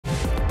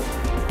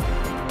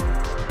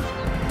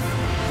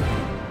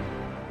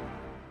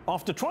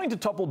After trying to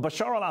topple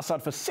Bashar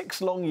al-Assad for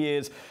 6 long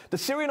years, the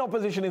Syrian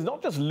opposition is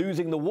not just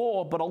losing the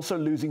war, but also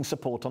losing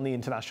support on the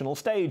international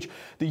stage.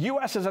 The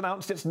US has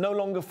announced it's no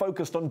longer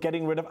focused on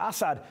getting rid of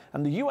Assad,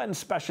 and the UN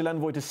Special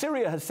Envoy to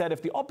Syria has said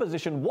if the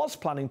opposition was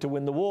planning to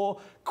win the war,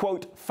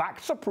 quote,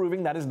 facts are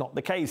proving that is not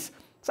the case.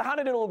 So how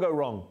did it all go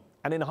wrong?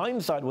 And in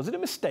hindsight, was it a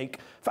mistake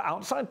for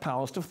outside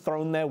powers to have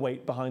thrown their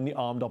weight behind the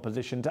armed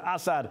opposition to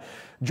Assad?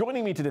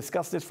 Joining me to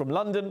discuss this from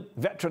London,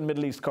 veteran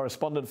Middle East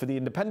correspondent for The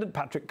Independent,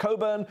 Patrick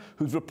Cockburn,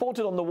 who's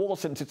reported on the war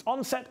since its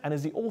onset and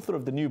is the author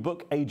of the new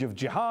book, Age of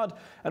Jihad.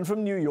 And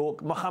from New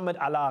York, Mohammed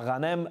Alaa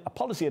Ghanem, a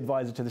policy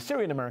advisor to the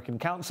Syrian American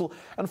Council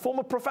and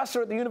former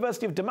professor at the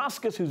University of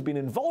Damascus, who's been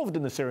involved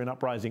in the Syrian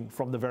uprising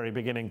from the very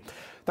beginning.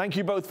 Thank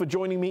you both for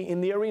joining me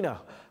in the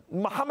arena.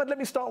 Mohammed, let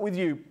me start with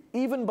you.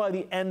 Even by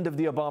the end of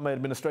the Obama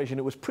administration,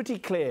 it was pretty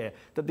clear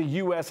that the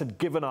US had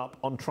given up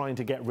on trying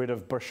to get rid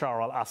of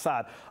Bashar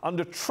al-Assad.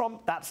 Under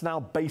Trump, that's now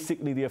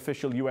basically the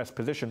official US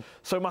position.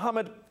 So,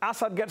 Mohammed,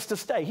 Assad gets to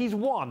stay. He's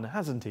won,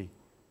 hasn't he?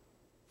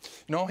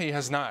 No, he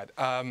has not.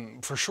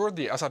 For sure,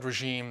 the Assad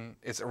regime,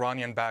 its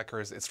Iranian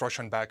backers, its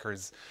Russian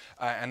backers,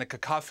 and a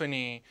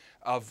cacophony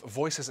of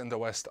voices in the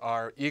West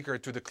are eager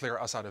to declare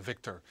Assad a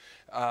victor.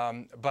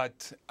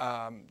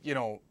 You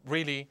know,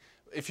 really,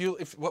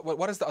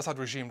 what is the Assad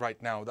regime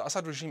right now? The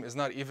Assad regime is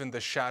not even the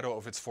shadow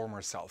of its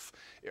former self.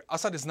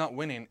 Assad is not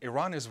winning.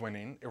 Iran is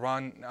winning.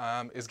 Iran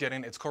is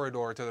getting its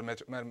corridor to the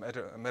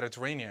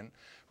Mediterranean.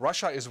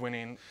 Russia is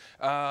winning.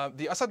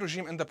 The Assad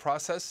regime in the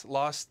process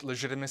lost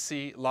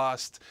legitimacy,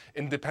 lost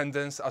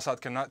independence. Assad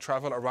cannot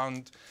travel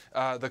around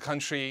the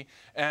country.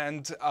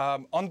 And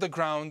on the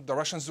ground, the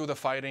Russians do the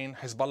fighting,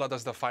 Hezbollah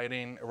does the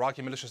fighting,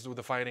 Iraqi militias do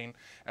the fighting.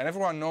 And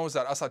everyone knows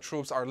that Assad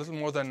troops are little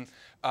more than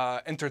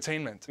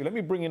entertainment. Let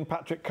me bring in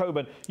Patrick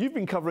Cockburn. You've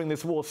been covering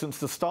this war since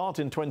the start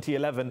in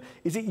 2011.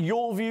 Is it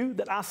your view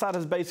that Assad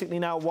has basically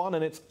now won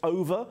and it's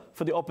over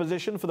for the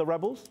opposition, for the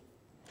rebels?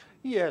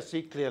 Yes,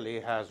 he clearly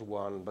has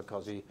won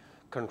because he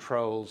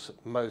controls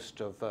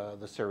most of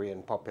the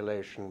Syrian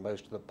population,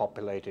 most of the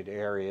populated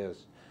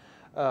areas.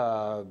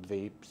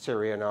 The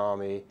Syrian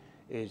army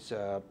is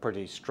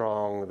pretty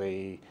strong.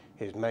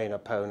 His main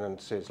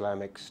opponents,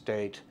 Islamic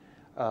State,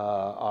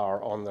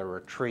 are on the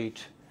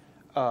retreat.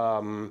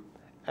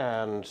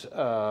 And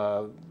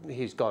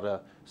he's got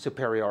a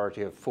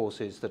superiority of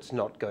forces that's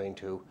not going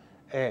to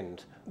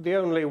end. The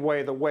only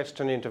way the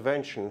Western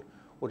intervention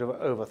would have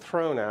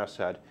overthrown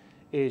Assad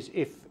is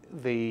if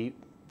the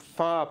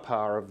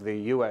firepower of the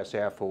US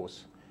Air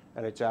Force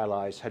and its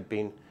allies had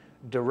been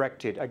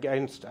directed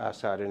against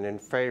Assad and in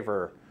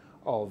favor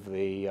of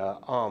the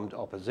armed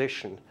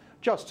opposition,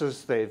 just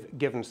as they've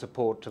given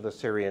support to the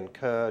Syrian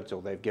Kurds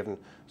or they've given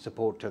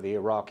support to the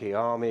Iraqi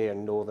army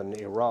in northern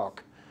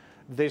Iraq.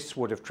 This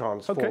would have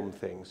transformed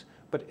things.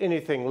 But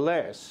anything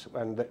less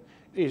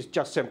is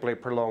just simply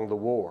prolong the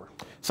war.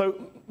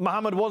 So,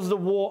 Mohammed, was the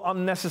war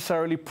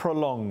unnecessarily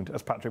prolonged,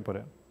 as Patrick put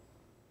it?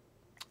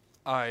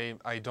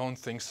 I don't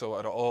think so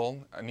at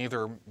all.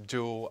 Neither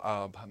do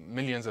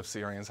millions of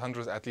Syrians,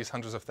 at least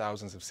hundreds of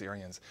thousands of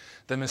Syrians.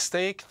 The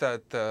mistake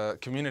that the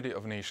community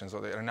of nations or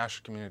the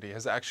international community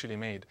has actually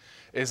made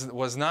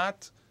was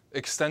not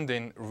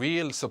extending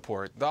real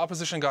support. The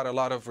opposition got a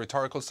lot of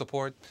rhetorical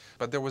support,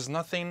 but there was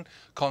nothing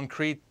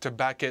concrete to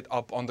back it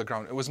up on the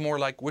ground. It was more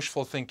like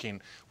wishful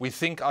thinking. We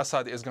think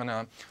Assad is going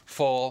to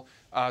fall,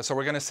 so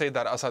we're going to say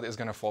that Assad is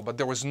going to fall, but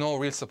there was no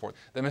real support.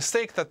 The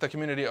mistake that the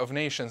community of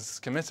nations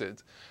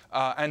committed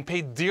and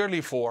paid dearly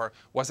for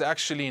was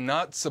actually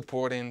not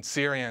supporting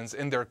Syrians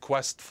in their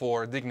quest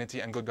for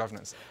dignity and good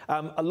governance.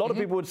 A lot of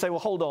people would say, well,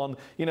 hold on,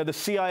 you know, the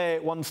CIA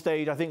at one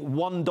stage, I think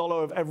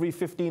 $1 of every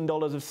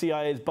 $15 of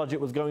CIA's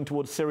budget was going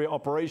towards Syria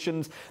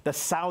operations. The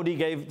Saudi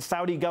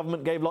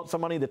government gave lots of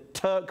money. The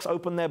Turks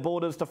opened their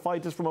borders to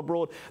fighters from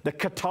abroad. The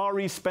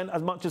Qataris spent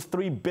as much as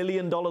 $3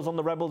 billion on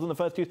the rebels in the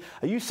first years.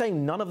 Are you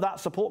saying none of that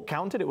support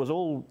counted? It was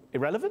all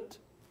irrelevant?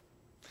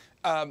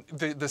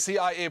 The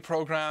CIA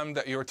program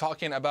that you're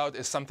talking about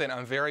is something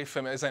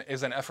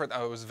is an effort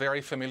I was very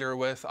familiar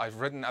with, I've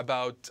written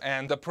about,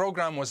 and the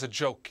program was a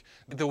joke.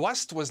 The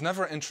West was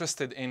never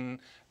interested in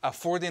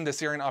affording the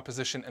Syrian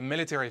opposition a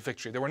military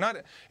victory. They were not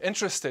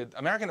interested.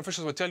 American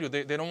officials would tell you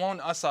they don't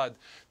want Assad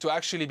to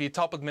actually be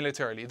toppled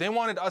militarily. They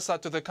wanted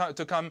Assad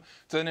to come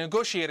to the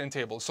negotiating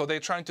table. So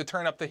they're trying to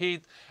turn up the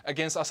heat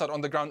against Assad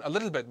on the ground a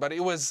little bit. But it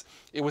was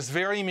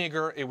very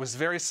meager. It was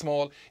very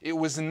small. It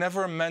was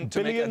never meant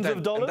to make a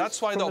dent. And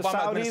that's why the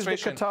Obama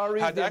administration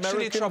had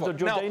actually trouble.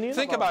 Now,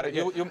 think about it.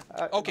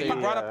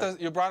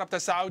 You brought up the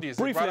Saudis.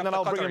 Briefly, and then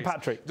I'll bring in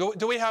Patrick.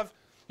 Do we have...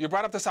 You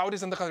brought up the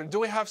Saudis and the Qataris. Do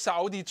we have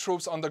Saudi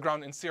troops on the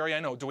ground in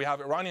Syria? No. Do we have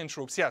Iranian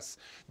troops? Yes.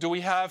 Do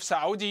we have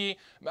Saudi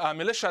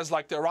militias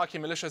like the Iraqi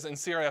militias in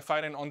Syria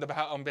fighting on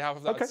behalf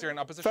of the Syrian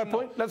opposition? Fair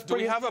point. No. Do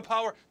we have a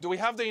power? Do we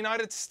have the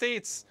United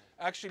States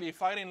actually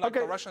fighting like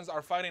the Russians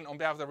are fighting on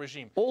behalf of the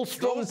regime? All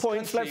strong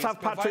points. Let's have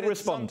Patrick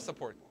respond.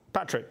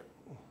 Patrick.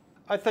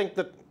 I think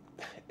that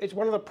it's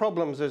one of the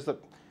problems is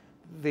that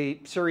the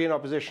Syrian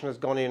opposition has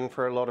gone in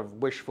for a lot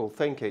of wishful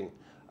thinking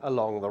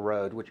along the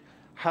road, which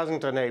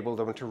hasn't enabled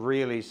them to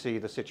really see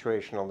the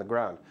situation on the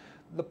ground.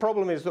 The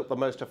problem is that the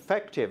most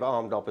effective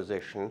armed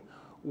opposition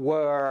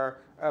were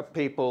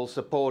people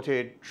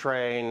supported,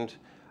 trained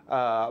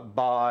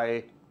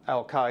by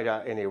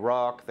al-Qaeda in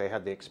Iraq. They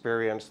had the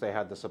experience, they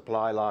had the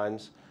supply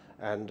lines,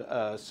 and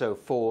so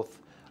forth.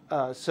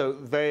 So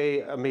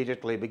they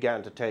immediately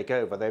began to take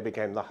over. They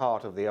became the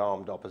heart of the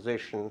armed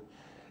opposition.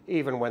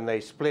 Even when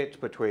they split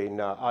between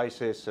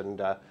ISIS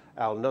and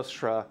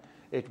al-Nusra,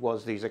 it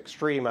was these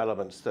extreme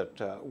elements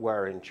that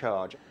were in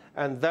charge.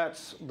 And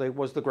that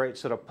was the great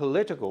sort of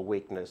political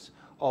weakness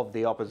of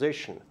the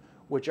opposition,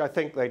 which I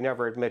think they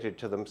never admitted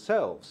to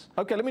themselves.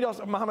 Okay, let me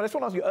ask, Mohammed, I just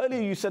want to ask you,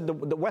 earlier you said the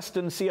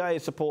Western CIA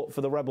support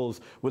for the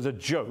rebels was a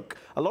joke.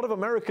 A lot of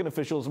American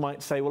officials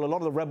might say, well, a lot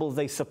of the rebels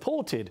they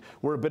supported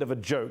were a bit of a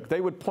joke.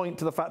 They would point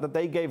to the fact that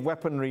they gave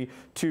weaponry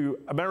to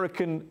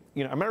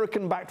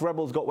American-backed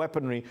rebels got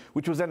weaponry,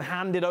 which was then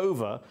handed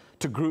over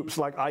to groups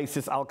like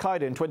ISIS,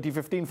 al-Qaeda. In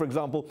 2015, for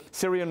example,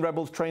 Syrian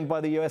rebels trained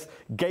by the US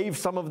gave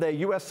some of their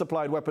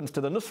US-supplied weapons to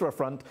the Nusra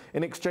Front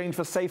in exchange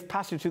for safe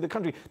passage through the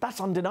country.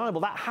 That's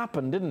undeniable. That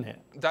happened, didn't it?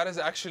 That is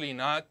actually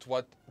not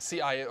what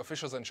CIA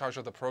officials in charge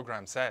of the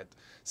program said.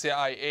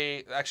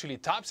 Actually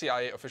top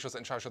CIA officials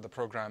in charge of the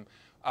program,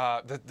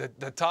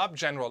 the top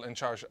general in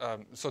charge,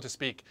 so to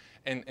speak,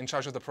 in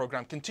charge of the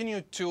program,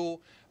 continued to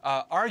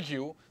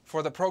argue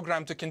for the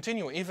program to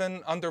continue,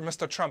 even under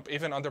Mr. Trump,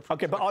 even under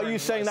Okay, but are you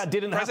saying that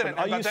didn't happen?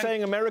 Are you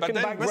saying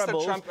American-backed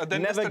rebels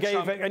never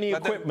gave any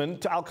equipment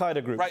to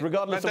al-Qaeda groups,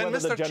 regardless of whether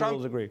the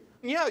generals agree?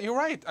 Yeah, you're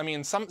right. I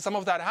mean, some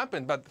of that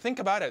happened, but think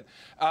about it.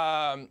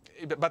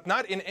 But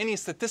not in any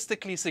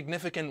statistically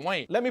significant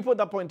way. Let me put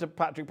that point to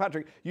Patrick.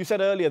 Patrick, you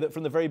said earlier that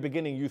from the very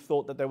beginning you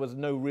thought that there was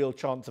no real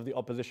chance of the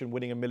opposition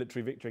winning a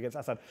military victory against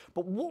Assad.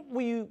 But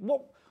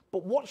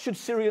what should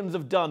Syrians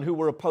have done who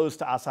were opposed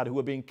to Assad, who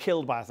were being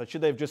killed by Assad?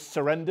 Should they have just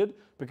surrendered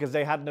because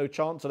they had no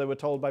chance, or they were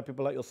told by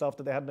people like yourself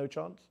that they had no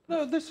chance?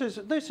 No, this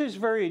is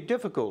very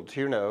difficult,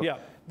 you know. Yeah.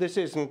 This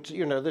isn't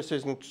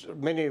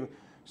many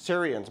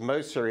Syrians,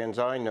 most Syrians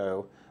I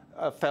know,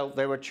 felt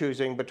they were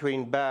choosing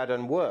between bad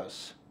and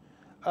worse.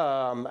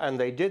 And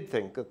they did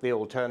think that the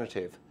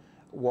alternative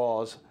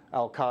was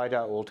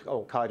al-Qaeda or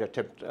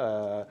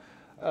al-Qaeda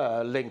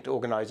linked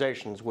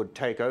organizations would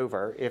take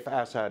over if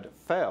Assad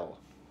fell.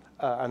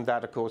 And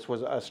that, of course,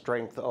 was a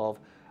strength of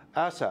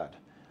Assad.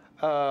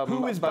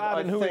 Who is bad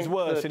and who is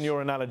worse in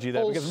your analogy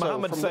there? Because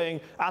Mohammed's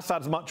saying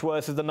Assad's much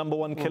worse, is the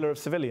 #1 killer of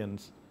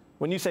civilians.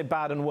 When you say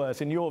bad and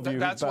worse, in your view,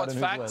 that's who's bad and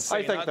who's worse?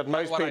 I think that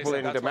most people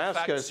in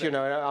Damascus,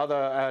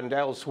 and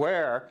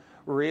elsewhere,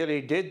 really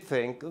did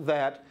think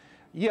that,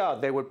 yeah,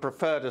 they would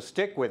prefer to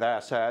stick with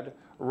Assad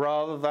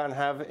rather than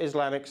have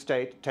Islamic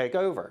State take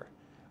over,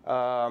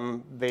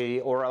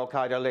 or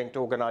al-Qaeda-linked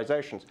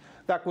organizations.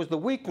 That was the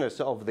weakness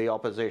of the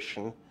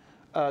opposition,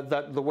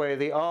 that the way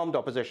the armed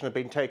opposition had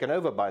been taken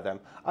over by them.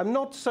 I'm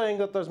not saying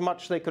that there's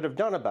much they could have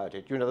done about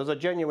it. You know, there's a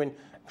genuine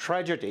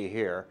tragedy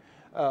here,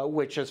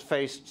 which has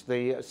faced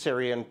the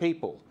Syrian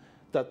people,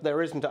 that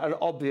there isn't an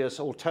obvious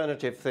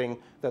alternative thing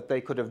that they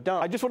could have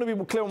done. I just want to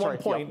be clear on one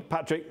point,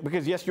 Patrick,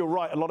 because yes, you're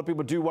right, a lot of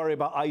people do worry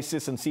about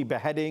ISIS and see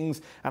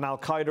beheadings and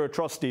al-Qaeda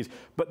atrocities,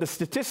 but the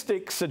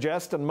statistics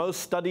suggest, and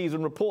most studies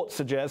and reports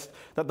suggest,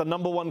 that the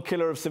 #1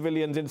 killer of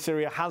civilians in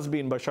Syria has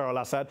been Bashar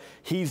al-Assad.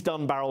 He's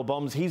done barrel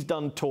bombs, he's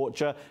done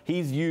torture,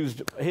 his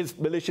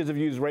militias have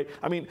used rape.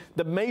 I mean,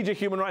 the major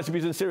human rights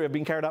abuses in Syria have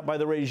been carried out by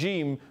the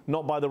regime,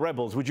 not by the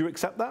rebels. Would you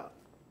accept that?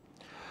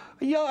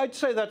 Yeah, I'd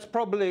say that's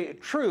probably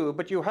true,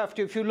 but you have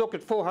to, if you look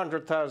at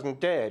 400,000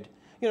 dead,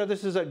 you know,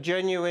 this is a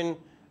genuine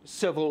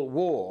civil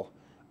war,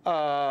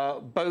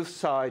 both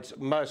sides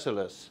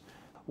merciless,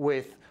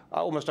 with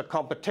almost a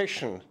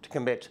competition to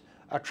commit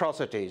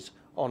atrocities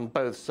on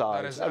both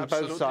sides, and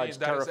both sides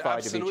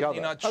terrified of each other.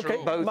 Not true. Okay,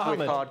 both Mohammed.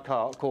 with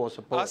hardcore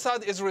support.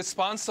 Assad is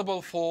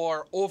responsible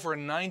for over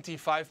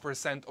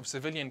 95% of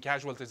civilian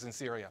casualties in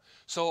Syria.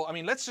 So, I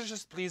mean, let's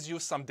just please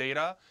use some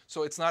data,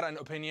 so it's not an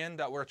opinion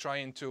that we're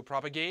trying to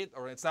propagate,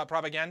 or it's not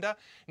propaganda.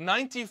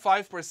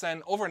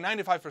 Over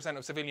 95%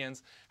 of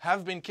civilians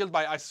have been killed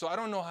by ISIS. So I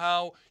don't know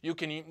how you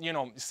can,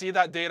 see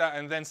that data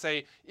and then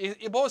say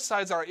both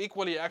sides are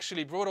equally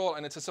actually brutal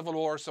and it's a civil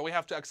war, so we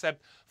have to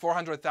accept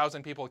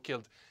 400,000 people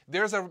killed.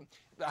 There's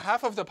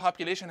half of the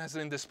population has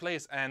been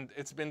displaced, and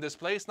it's been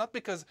displaced not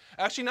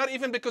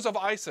even because of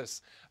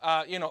ISIS.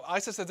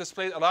 ISIS has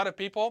displaced a lot of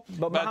people,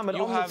 but Mohammed,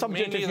 you have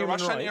mainly the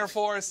Russian Air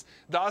Force,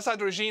 the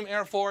Assad regime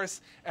Air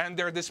Force, and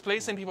they're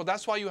displacing people.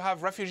 That's why you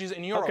have refugees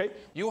in Europe. Okay.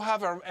 You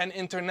have an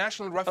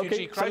international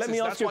refugee crisis. So let me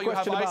ask That's you why a you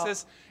have question about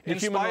ISIS the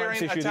human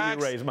rights issue that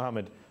you raised,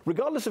 Mohammed.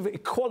 Regardless of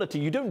equality,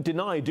 you don't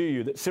deny, do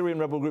you, that Syrian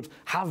rebel groups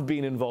have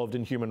been involved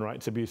in human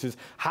rights abuses,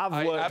 have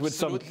worked with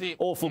some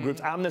awful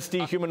groups, Amnesty,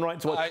 Human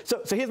Rights Watch.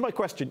 So here's my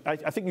question. I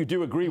think you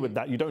do agree with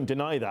that. You don't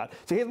deny that.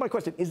 So here's my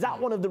question. Is that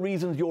one of the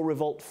reasons your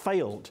revolt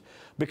failed?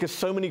 Because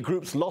so many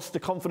groups lost the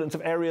confidence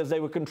of areas they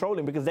were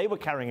controlling because they were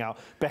carrying out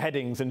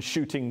beheadings and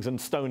shootings and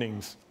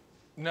stonings?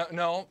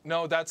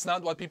 No, that's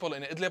not what people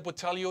in Idlib would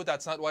tell you.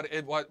 That's not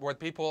what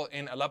people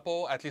in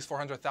Aleppo, at least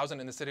 400,000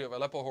 in the city of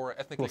Aleppo who are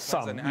ethnically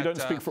cleansed and you don't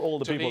speak for all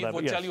the people there,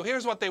 would tell you.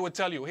 Here's what they would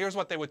tell you.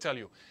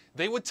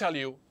 They would tell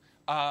you,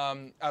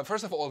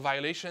 first of all,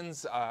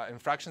 violations,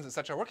 infractions,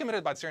 etc. were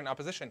committed by the Syrian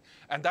opposition,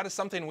 and that is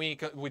something we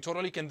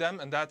totally condemn,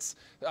 and that's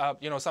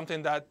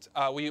something that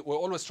we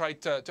always try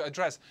to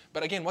address.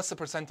 But again, what's the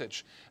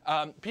percentage?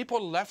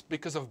 People left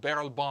because of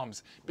barrel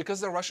bombs, because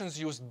the Russians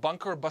used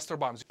bunker buster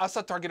bombs.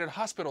 Assad targeted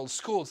hospitals,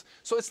 schools.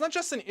 So it's not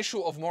just an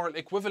issue of moral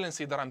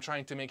equivalency that I'm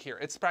trying to make here.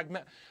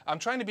 I'm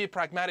trying to be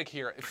pragmatic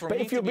here. But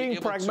if you're being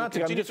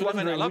pragmatic, I'm just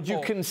wondering, would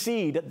you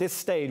concede at this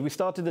stage? We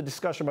started the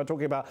discussion by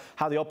talking about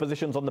how the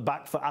opposition's on the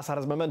back for Assad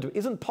has momentum.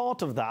 Isn't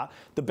part of that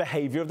the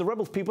behavior of the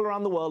rebels? People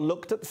around the world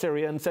looked at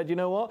Syria and said, you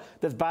know what,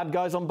 there's bad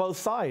guys on both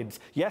sides.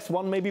 Yes,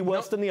 one may be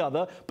worse than the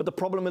other, but the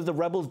problem is the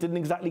rebels didn't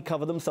exactly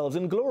cover themselves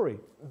in glory.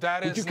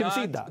 Would you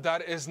concede that?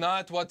 That is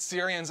not what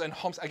Syrians and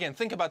Homs... Again,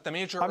 think about the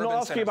major I'm not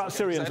asking about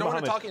Syrians,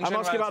 Mohammed. I'm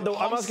asking about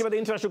the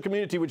international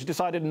community, which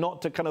decided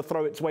not to kind of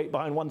throw its weight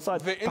behind one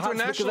side. The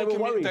international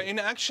community, the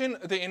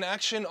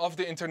inaction of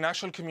the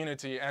international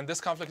community, and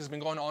this conflict has been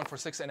going on for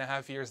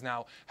 6.5 years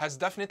now, has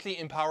definitely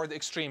empowered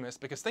extremists.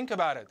 Because think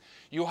about it.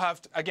 You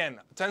have, again,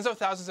 tens of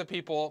thousands of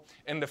people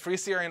in the Free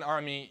Syrian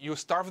Army. You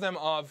starve them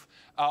of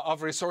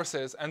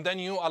resources, and then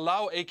you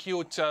allow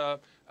AQ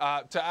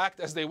to act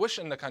as they wish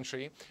in the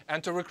country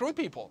and to recruit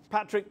people.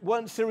 Patrick,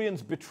 weren't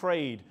Syrians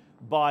betrayed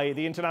by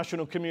the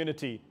international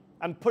community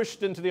and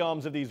pushed into the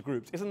arms of these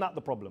groups? Isn't that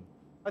the problem?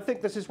 I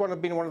think this has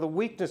been one of the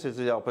weaknesses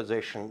of the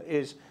opposition,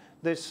 is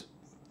this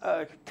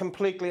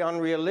completely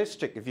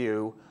unrealistic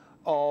view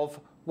of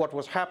what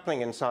was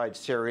happening inside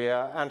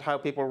Syria and how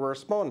people were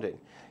responding.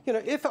 You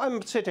know, if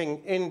I'm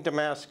sitting in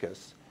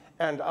Damascus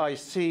and I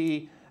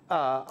see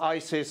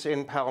ISIS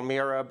in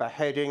Palmyra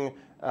beheading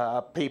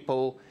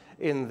people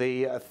in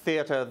the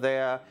theater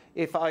there,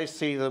 if I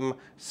see them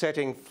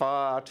setting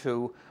fire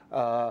to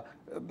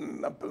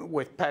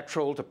with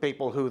petrol to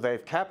people who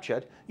they've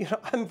captured, you know,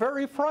 I'm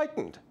very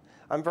frightened.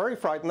 I'm very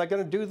frightened they're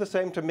going to do the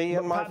same to me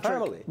and my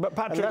family. But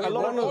Patrick, a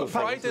lot of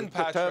frightened,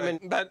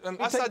 Patrick. But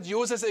Assad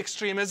uses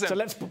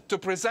extremism to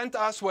present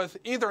us with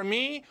either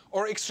me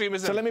or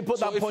extremism. So let me put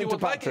that point to Patrick. If you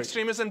would like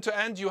extremism to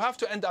end, you have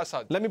to end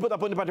Assad. Let me put that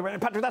point to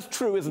Patrick. Patrick, that's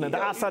true, isn't it?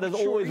 That Assad has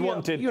always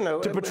wanted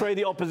to portray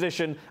the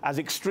opposition as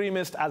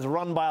extremist, as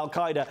run by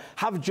al-Qaeda.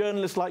 Have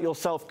journalists like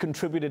yourself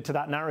contributed to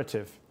that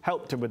narrative,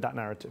 helped him with that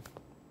narrative?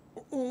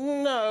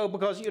 No,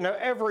 because, you know,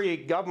 every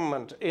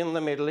government in the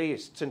Middle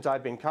East, since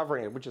I've been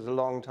covering it, which is a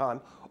long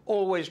time,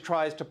 always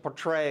tries to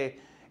portray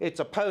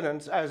its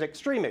opponents as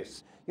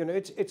extremists. You know,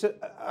 it's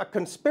a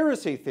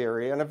conspiracy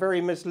theory, and a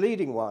very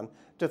misleading one,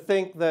 to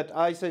think that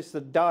ISIS, the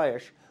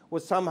Daesh,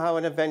 was somehow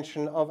an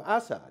invention of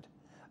Assad.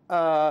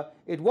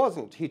 It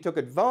wasn't. He took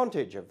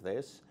advantage of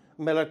this.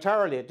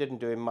 Militarily, it didn't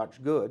do him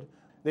much good.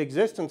 The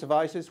existence of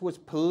ISIS was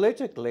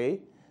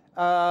politically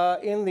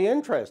in the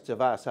interests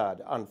of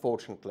Assad,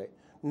 unfortunately.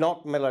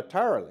 Not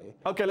militarily.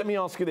 Okay, let me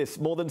ask you this.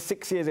 More than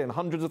 6 years in,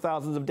 hundreds of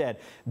thousands of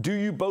dead. Do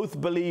you both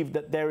believe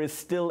that there is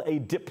still a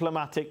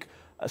diplomatic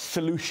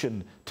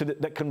solution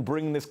that can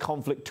bring this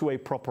conflict to a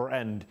proper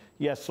end?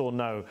 Yes or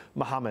no?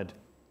 Mohammed?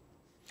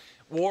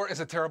 War is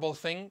a terrible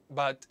thing,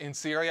 but in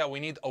Syria we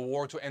need a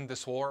war to end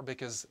this war,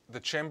 because the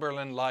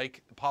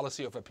Chamberlain-like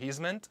policy of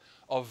appeasement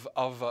of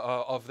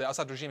the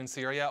Assad regime in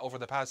Syria over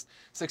the past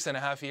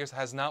 6.5 years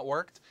has not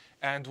worked,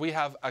 and we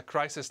have a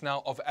crisis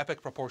now of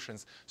epic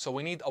proportions. So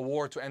we need a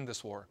war to end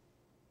this war.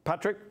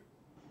 Patrick?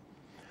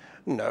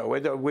 No,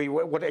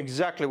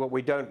 exactly what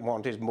we don't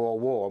want is more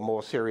war,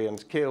 more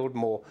Syrians killed,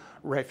 more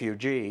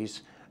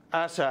refugees.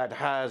 Assad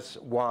has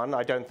won.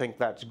 I don't think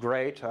that's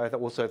great. I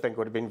also think it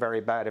would have been very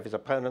bad if his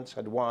opponents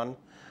had won.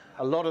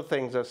 A lot of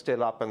things are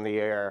still up in the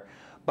air.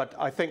 But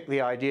I think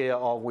the idea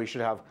of we should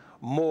have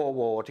more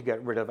war to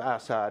get rid of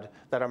Assad,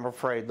 that I'm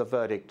afraid the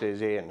verdict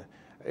is in.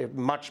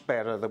 Much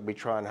better that we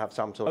try and have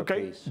some sort of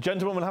peace.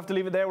 Gentlemen, we'll have to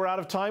leave it there. We're out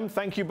of time.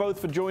 Thank you both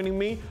for joining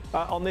me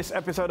on this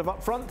episode of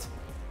UpFront.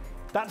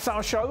 That's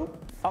our show.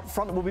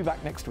 UpFront will be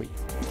back next week.